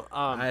bit,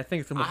 I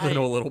think it's a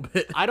little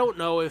bit. I don't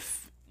know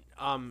if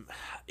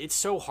it's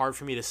so hard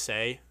for me to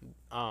say.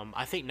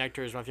 I think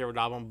Nectar is my favorite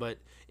album, but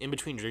In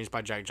Between Dreams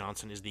by Jack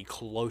Johnson is the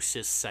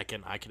closest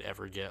second I could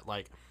ever get.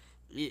 Like,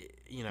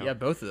 Yeah,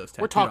 both of those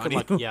tattooed we're talking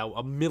on you. like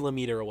a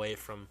millimeter away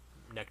from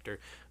Nectar,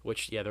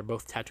 which they're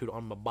both tattooed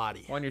on my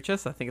body. On your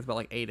chest, I think it's about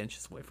like 8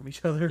 inches away from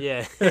each other.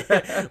 Yeah,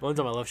 one's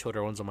on my left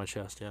shoulder, one's on my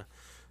chest. Yeah.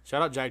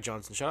 Shout out Jack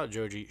Johnson. Shout out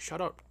Joji. Shout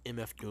out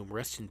MF Doom.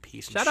 Rest in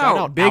peace. And Shout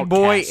out Big Outkast.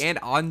 Boy and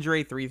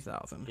Andre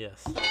 3000.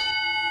 Yes.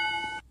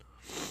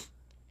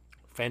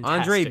 Fantastic.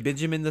 Andre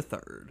Benjamin the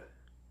Third.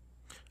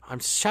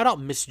 Shout out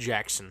Miss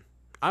Jackson.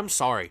 I'm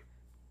sorry.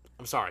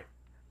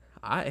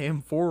 I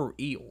am 4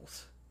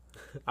 eels.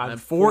 I'm I'm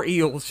 4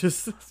 eels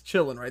just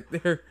chilling right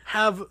there.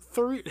 Have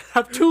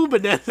 2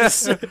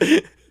 bananas.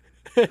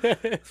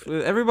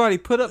 Everybody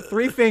put up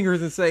 3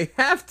 fingers and say,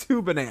 have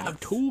 2 bananas. Have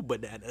 2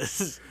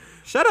 bananas.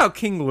 Shout out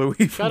King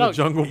Louie from the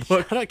Jungle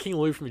Book. Shout out King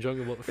Louie from the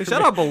Jungle Book. And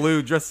shout out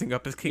Baloo dressing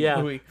up as King Yeah,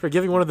 Louie. for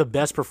giving one of the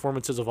best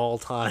performances of all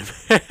time.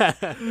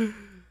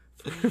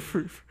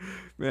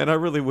 Man, I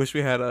really wish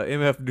we had a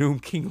MF Doom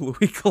King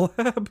Louie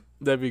collab.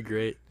 That'd be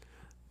great.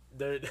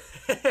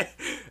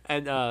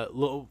 And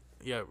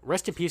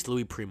rest in peace,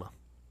 Louis Prima.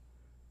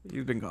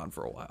 He's been gone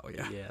for a while,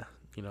 yeah. Yeah,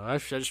 I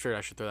just figured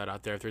I should throw that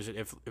out there.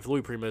 If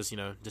Louis Prima's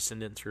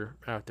descendants are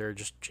out there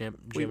just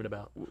jamming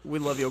about. We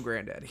love your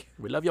granddaddy.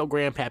 We love your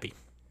grandpappy.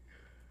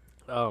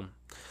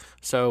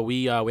 So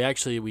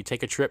we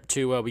take a trip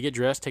to we get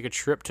dressed, take a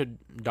trip to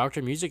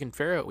Dr. Music and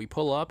Farrah. We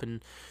pull up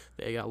and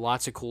they got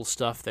lots of cool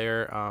stuff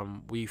there.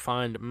 We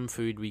find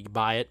food, we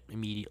buy it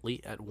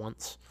immediately at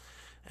once,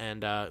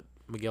 and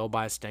Miguel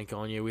buys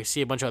Stankonia. We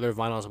see a bunch of other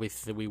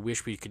vinyls that we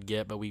wish we could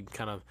get, but we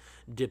kind of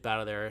dip out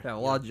of there. Got a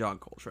lot of John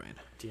Coltrane.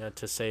 Yeah,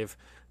 to save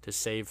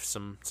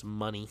some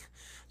money,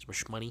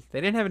 some money.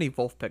 They didn't have any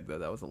Wolfpack though.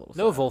 That was a little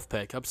No sad.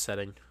 Wolfpack,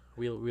 upsetting.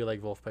 We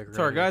like Wolfpack.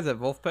 So our guys at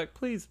Wolfpack,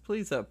 please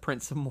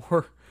print some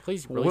more.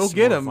 Please, we'll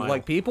get them.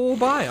 Like people will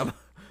buy them.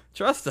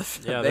 Trust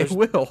us. Yeah, they there's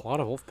will. A lot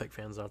of Wolfpack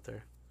fans out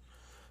there.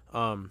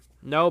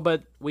 No,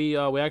 but we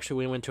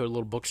went to a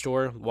little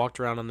bookstore, walked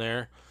around in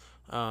there,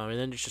 and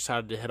then just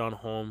decided to head on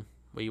home.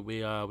 We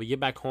get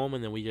back home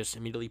and then we just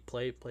immediately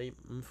play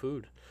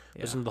food.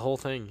 Yeah. Listen to the whole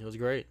thing. It was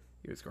great.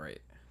 It was great.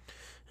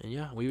 And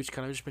yeah, we just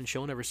kind of been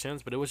chilling ever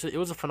since. But it was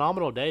a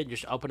phenomenal day,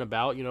 just up and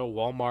about.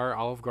 Walmart,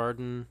 Olive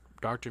Garden,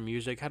 Dr.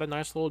 Music. Had a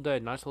nice little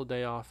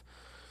day off.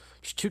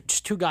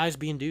 Just two guys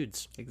being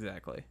dudes.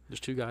 Exactly.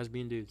 Just 2 guys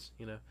being dudes.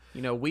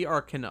 We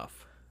are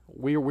Knuff.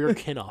 We're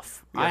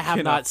Knuff. I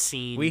have not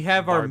seen. We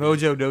have Barbie. our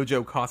Mojo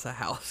Dojo Casa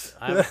house.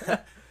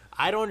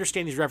 I don't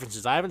understand these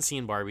references. I haven't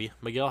seen Barbie.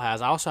 Miguel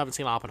has. I also haven't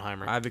seen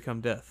Oppenheimer. I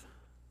become death,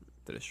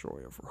 the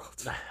destroyer of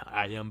worlds.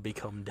 I am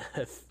become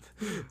death.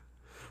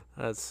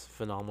 That's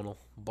phenomenal.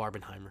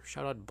 Barbenheimer.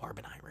 Shout out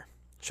Barbenheimer.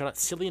 Shout out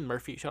Cillian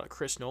Murphy. Shout out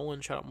Chris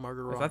Nolan. Shout out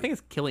Margot Robbie. I think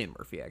it's Cillian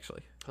Murphy,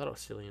 actually. I thought it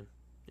was Cillian.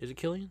 Is it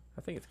Cillian?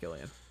 I think it's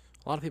Cillian.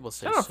 A lot of people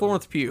say Shout out Cillian.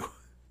 Florence Pugh.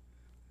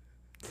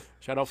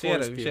 Shout out She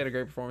had Florence Pugh. a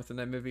great performance in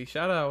that movie.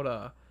 Shout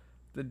out,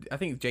 I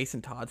think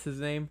Jason Todd's his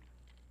name.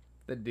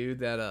 The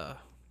dude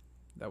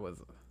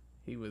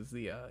he was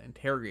the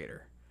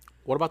interrogator.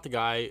 What about the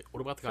guy?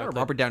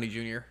 Robert Downey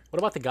Jr. What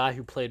about the guy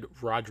who played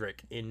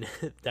Roderick in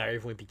Diary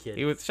of a Wimpy Kid?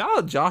 He was shout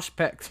out Josh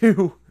Peck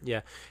too.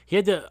 Yeah, he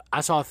had I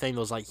saw a thing that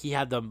was like he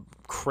had the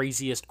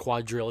craziest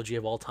quadrilogy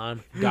of all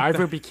time: Diary of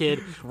a Wimpy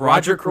Kid,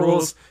 Roderick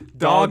Rules,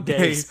 Dog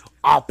Days,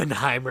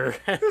 Oppenheimer.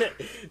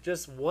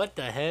 Just what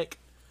the heck?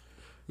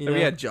 And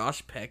we had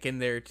Josh Peck in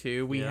there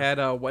too. We Yeah.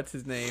 had what's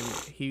his name?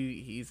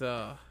 He's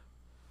the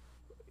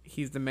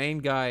main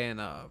guy in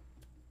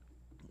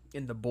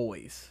The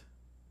Boys.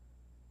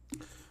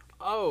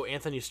 Oh,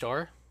 Anthony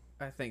Starr.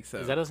 I think so.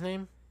 Is that his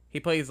name? He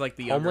plays like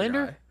the younger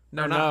Homelander? guy.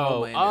 No, Or not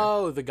Homelander.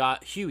 Oh, the guy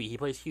Huey. He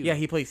plays Huey. Yeah,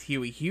 he plays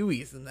Huey.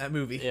 Huey's in that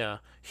movie. Yeah.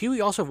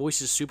 Huey also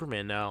voices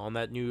Superman now on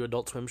that new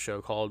Adult Swim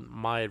show called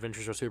My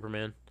Adventures with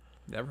Superman.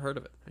 Never heard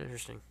of it.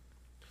 Interesting.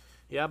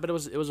 Yeah, but it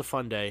was a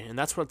fun day, and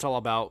that's what it's all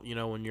about. You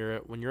know, when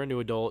you're a new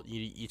adult,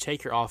 you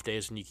take your off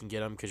days when you can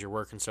get them because you're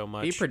working so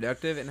much. Be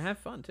productive and have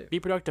fun too.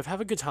 Be productive.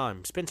 Have a good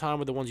time. Spend time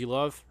with the ones you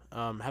love.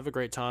 Have a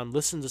great time.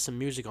 Listen to some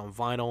music on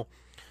vinyl.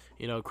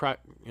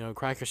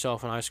 Crack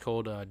yourself an ice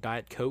cold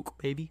Diet Coke,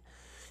 baby.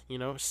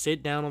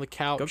 Sit down on the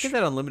couch. Go get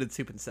that unlimited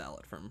soup and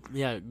salad from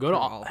Go to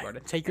Olive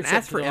Garden. Take your And trip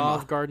ask to for the Emma.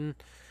 Olive Garden.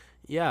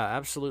 Yeah,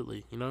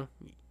 absolutely.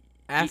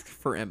 Ask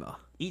for Emma.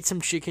 Eat some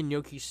chicken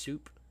gnocchi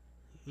soup.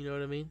 You know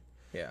what I mean?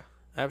 Yeah.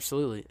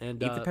 Absolutely.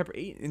 And Eat the pepper.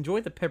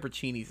 Enjoy the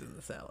pepperoncinis in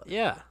the salad.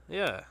 Yeah.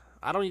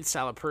 I don't eat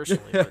salad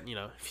personally, but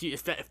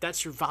if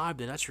that's your vibe,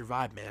 then that's your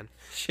vibe, man.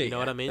 Shit, You know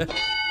what I mean?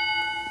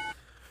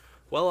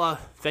 Well,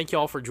 thank you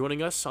all for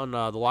joining us on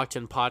the Locked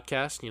In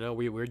podcast.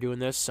 We're doing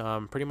this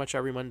pretty much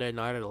every Monday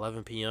night at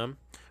 11 p.m.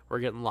 We're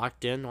getting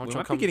locked in. We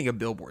might be getting a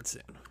billboard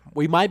soon.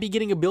 We might be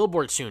getting a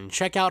billboard soon.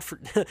 Check out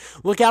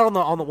look out on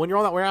the when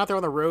we're out there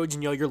on the roads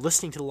and you're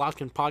listening to the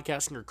Locked In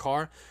podcast in your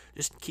car.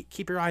 Just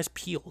keep your eyes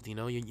peeled.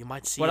 You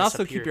might see. But us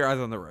also up here. keep your eyes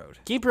on the road.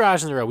 Keep your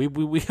eyes on the road.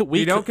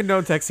 We don't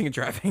condone texting and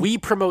driving. We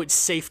promote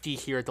safety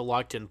here at the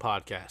Locked In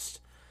podcast.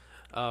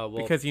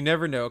 Because you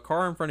never know, a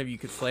car in front of you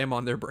could slam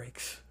on their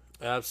brakes.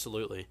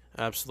 Absolutely.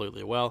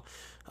 Well,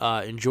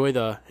 enjoy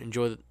the.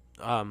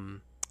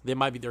 They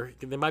might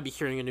be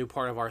hearing a new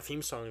part of our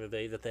theme song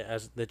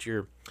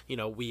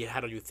we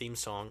had a new theme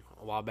song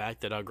a while back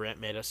that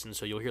Grant made us, and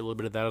so you'll hear a little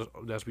bit of that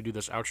as we do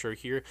this outro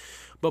here.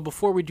 But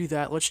before we do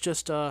that, let's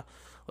just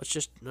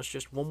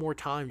one more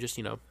time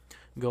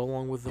go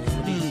along with the one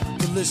of these.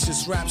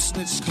 Delicious rap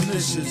snitch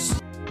delicious.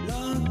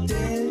 Locked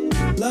in.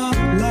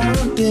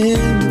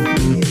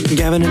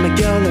 Gavin and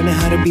McGill learning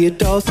how to be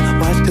adults.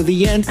 Watch till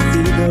the end to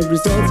see the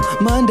results.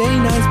 Monday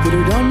nights, put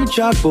it on your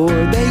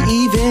chalkboard. They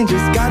even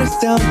just got a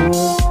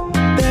soundboard.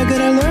 They're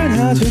gonna learn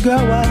how to grow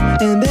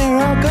up, and they're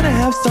all gonna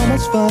have so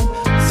much fun.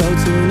 So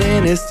tune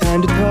in, it's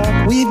time to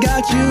talk. We've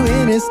got you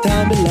in, it's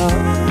time to lock.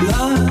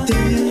 Locked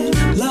in,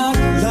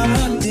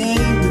 locked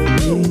in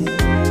with me.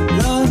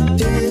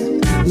 Locked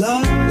in,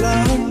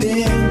 locked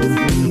in with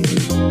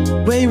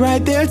me. Wait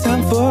right there,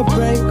 time for a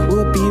break.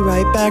 We'll be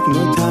right back,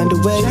 no time to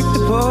waste. Check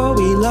the poll,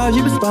 we love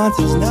your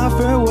responses. Now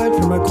for a word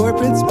from our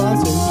corporate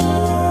sponsors.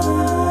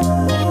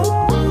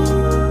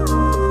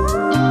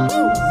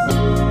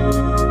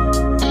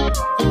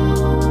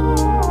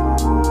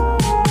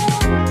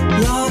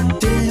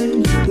 Locked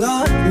in with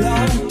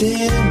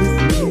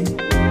me.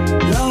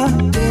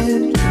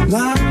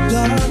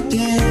 Locked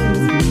in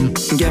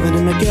with me. Gavin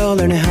and McGill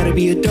learning how to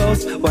be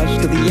adults. Watch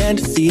till the end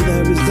to see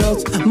the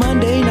results.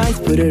 Monday nights,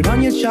 put it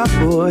on your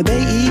chalkboard.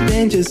 They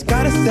even just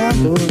got a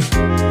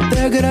soundboard.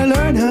 They're gonna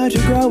learn how to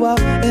grow up,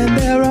 and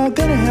they're all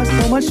gonna have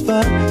so much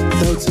fun.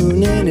 So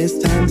tune in, it's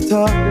time to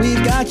talk.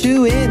 We've got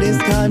you in, it's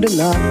time to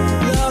lock.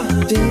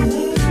 Locked in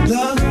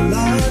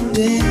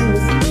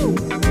with me.